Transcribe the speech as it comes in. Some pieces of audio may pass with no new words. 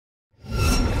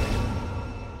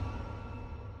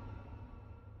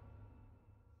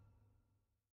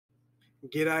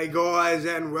G'day guys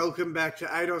and welcome back to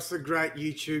AdosTheGreat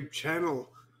YouTube channel.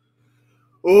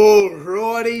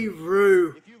 Alrighty,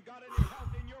 Roo.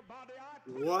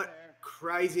 What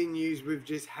crazy news we've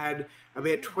just had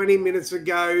about 20 minutes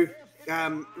ago.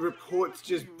 Reports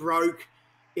just broke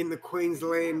in the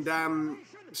Queensland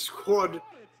squad.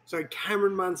 So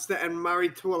Cameron Munster and Murray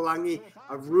Tualagi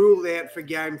are ruled out for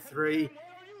Game 3.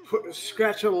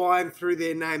 Scratch a line through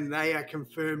their name. They are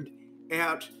confirmed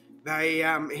out. They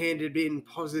handed in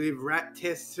positive rat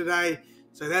tests today,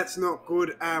 so that's not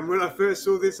good. When I first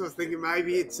saw this, I was thinking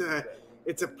maybe it's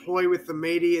a ploy with the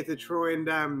media to try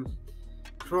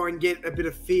and get a bit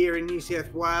of fear in New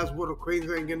South Wales. What are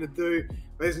Queensland going to do?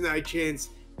 There's no chance.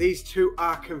 These two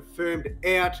are confirmed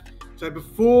out. So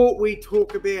before we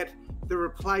talk about the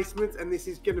replacements, and this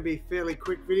is going to be a fairly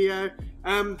quick video,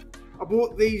 I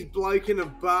bought these bloke in a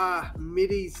bar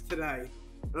middies today,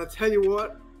 and I tell you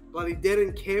what, bloody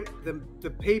Denham Kemp, the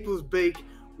people's beak,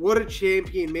 what a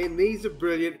champion, man. These are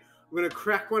brilliant. We're going to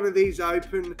crack one of these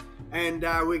open, and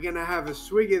we're going to have a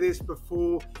swig of this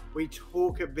before we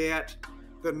talk about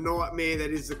the nightmare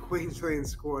that is the Queensland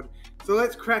squad. So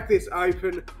let's crack this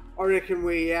open. I reckon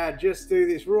we just do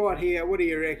this right here. What do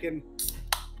you reckon?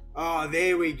 Oh,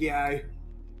 there we go.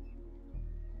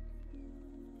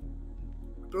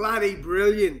 Bloody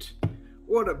brilliant.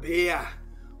 What a beer.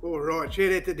 All right,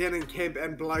 shout out to Denham Kemp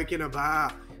and Bloke in a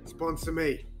Bar. Sponsor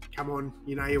me. Come on,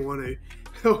 you know you want to.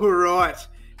 All right,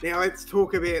 now let's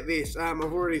talk about this. I've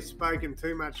already spoken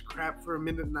too much crap for a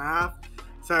minute and a half,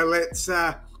 so let's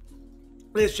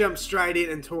jump straight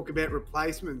in and talk about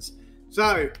replacements.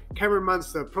 So, Cameron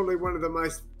Munster, probably one of the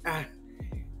most,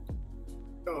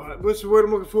 what's the word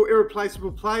I'm looking for?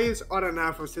 Irreplaceable players. I don't know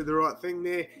if I said the right thing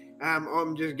there.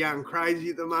 I'm just going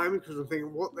crazy at the moment because I'm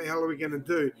thinking, what the hell are we going to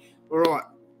do? All right.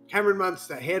 Cameron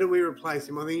Munster, how do we replace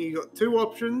him? I think you've got two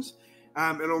options,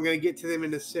 and I'm going to get to them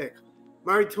in a sec.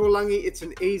 Murray Tualagi, it's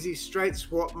an easy, straight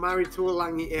swap. Murray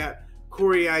Tualagi out,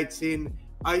 Corey Oates in.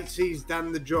 Oatesy's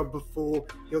done the job before.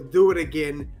 He'll do it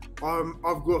again.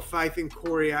 I've got faith in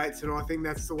Corey Oates, and I think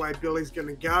that's the way Billy's going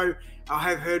to go. I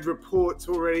have heard reports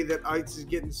already that Oates is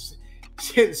getting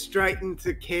sent straight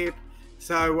into camp.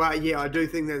 So, yeah, I do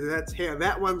think that that's how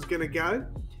that one's going to go.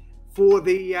 For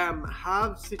the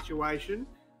half situation,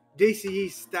 DCE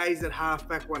stays at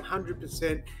halfback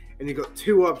 100%, and you've got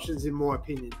two options in my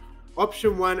opinion.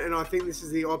 Option one, and I think this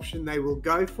is the option they will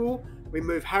go for, we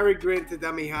move Harry Grant to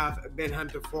dummy half and Ben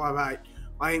Hunt to 5'8".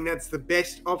 I think that's the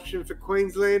best option for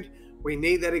Queensland. We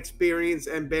need that experience,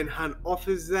 and Ben Hunt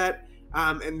offers that.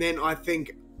 And then I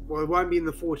think, well, it won't be in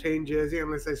the 14 jersey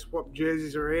unless they swap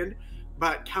jerseys around,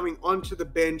 but coming onto the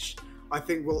bench, I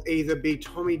think will either be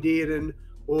Tommy Dearden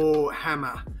or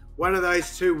Hammer. One of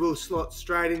those two will slot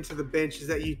straight into the bench as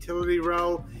that utility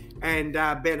role, and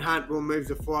Ben Hunt will move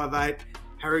to 5'8",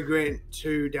 Harry Grant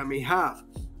to dummy half.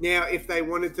 Now, if they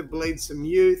wanted to bleed some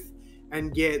youth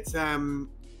and get, Tommy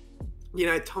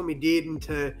Dearden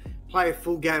to play a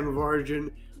full game of Origin,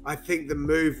 I think the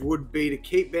move would be to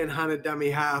keep Ben Hunt at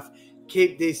dummy half,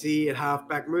 keep DCE at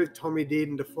halfback, move Tommy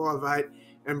Dearden to 5'8",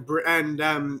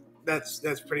 and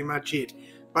that's pretty much it.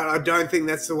 But I don't think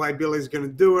that's the way Billy's going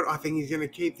to do it. I think he's going to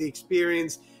keep the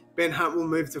experience. Ben Hunt will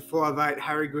move to 5'8",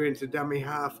 Harry Grant to dummy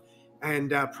half,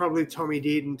 and probably Tommy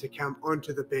Dearden to come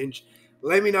onto the bench.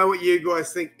 Let me know what you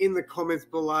guys think in the comments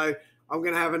below. I'm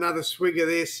going to have another swig of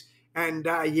this. And,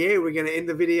 yeah, we're going to end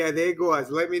the video there, guys.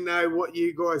 Let me know what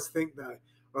you guys think, though.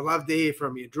 I'd love to hear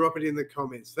from you. Drop it in the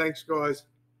comments. Thanks, guys.